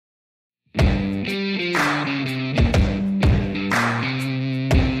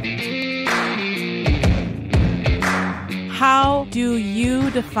do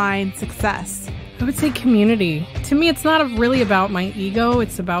you define success? I would say community. To me, it's not really about my ego.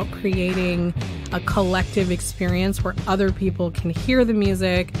 It's about creating a collective experience where other people can hear the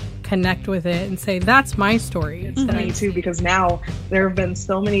music, connect with it, and say, that's my story. It's funny too, because now there have been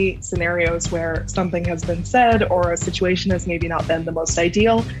so many scenarios where something has been said or a situation has maybe not been the most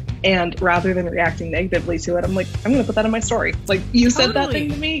ideal. And rather than reacting negatively to it, I'm like, I'm going to put that in my story. Like, you said that thing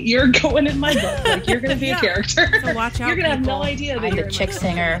to me, you're going in my book. Like, you're going to be a character. So watch out, you're going to have no idea. I'm the chick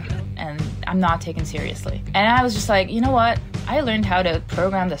singer, and I'm not taken seriously. And I was just like, you know what? I learned how to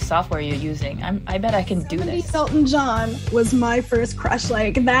program the software you're using. I bet I can do this. Elton John was my first crush.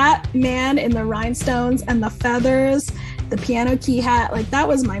 Like, that man in the rhinestones and the feathers, the piano key hat, like, that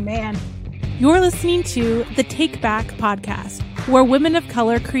was my man. You're listening to the Takeback podcast, where women of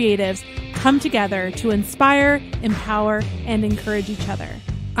color creatives come together to inspire, empower, and encourage each other.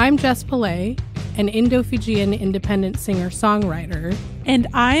 I'm Jess Pillay, an Indo-Fijian independent singer-songwriter. And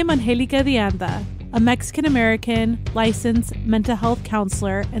I'm Angelica Dianda, a Mexican-American licensed mental health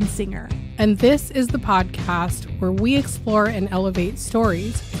counselor and singer. And this is the podcast where we explore and elevate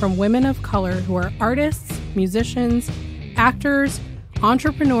stories from women of color who are artists, musicians, actors,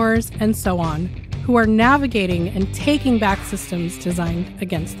 entrepreneurs, and so on, who are navigating and taking back systems designed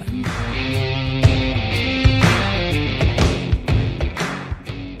against them.